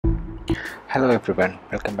Hello everyone,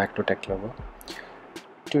 welcome back to Tech Lover.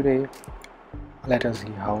 Today, let us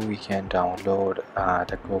see how we can download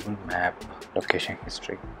the Google Map location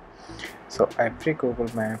history. So every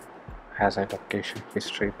Google Map has a location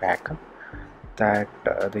history backup that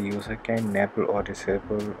the user can enable or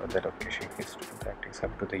disable the location history. That is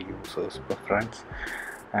up to the user's preference,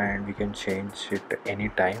 and we can change it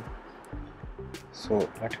anytime. So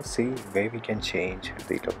let us see where we can change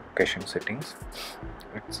the location settings.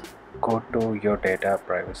 Let's go to your data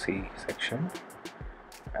privacy section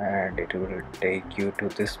and it will take you to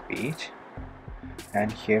this page,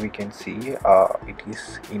 and here we can see it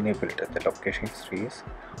is enabled, the location history is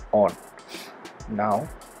on. Now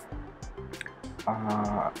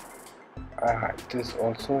this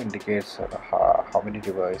also indicates how many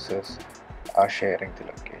devices are sharing the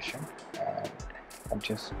location, and I'm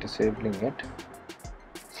just disabling it.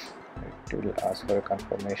 It will ask for a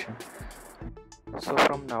confirmation. So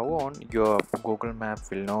from now on, your Google Map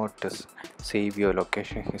will not save your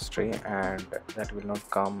location history, and that will not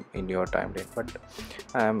come in your timeline, but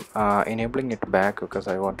I'm enabling it back because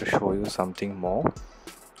I want to show you something more.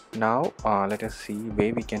 Now let us see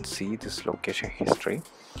where we can see this location history.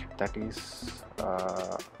 That is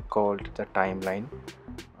called the timeline,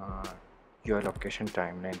 your location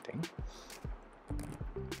timeline thing.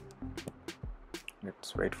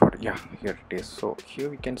 Let's wait for it. Yeah, here it is. So here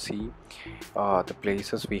we can see the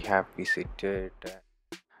places we have visited,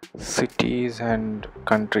 cities and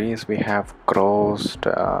countries we have crossed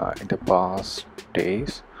in the past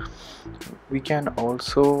days. We can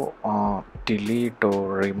also delete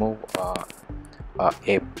or remove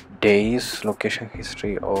a day's location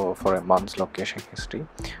history or for a month's location history.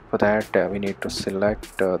 For that we need to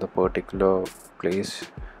select the particular place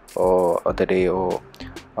or the day, or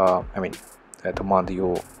the month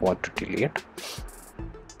you want to delete.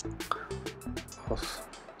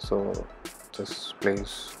 So this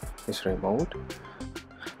place is removed.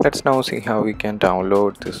 Let's now see how we can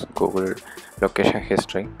download this Google location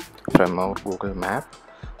history from our Google Map.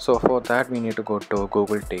 So for that we need to go to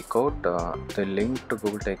Google Takeout. The link to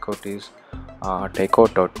Google Takeout is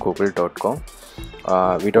takeout.google.com.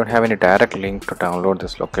 We don't have any direct link to download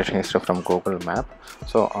this location history from Google Map.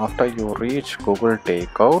 So after you reach Google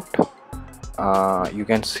Takeout, you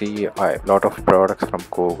can see a lot of products from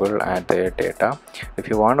Google and their data. If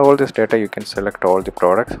you want all this data, you can select all the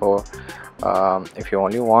products, or if you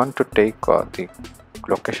only want to take the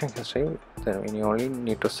location history, then you only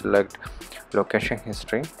need to select location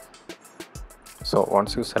history. So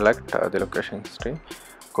once you select the location history,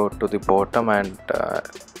 go to the bottom and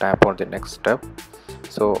tap on the next step.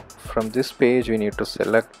 So from this page we need to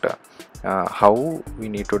select how we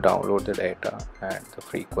need to download the data and the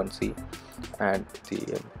frequency and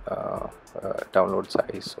the download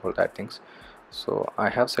size, all that things. So I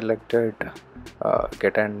have selected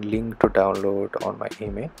get a link to download on my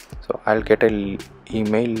email, so I'll get a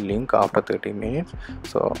email link after 30 minutes.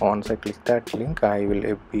 So once I click that link, I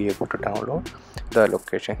will be able to download the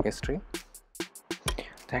location history.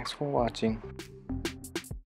 Thanks for watching.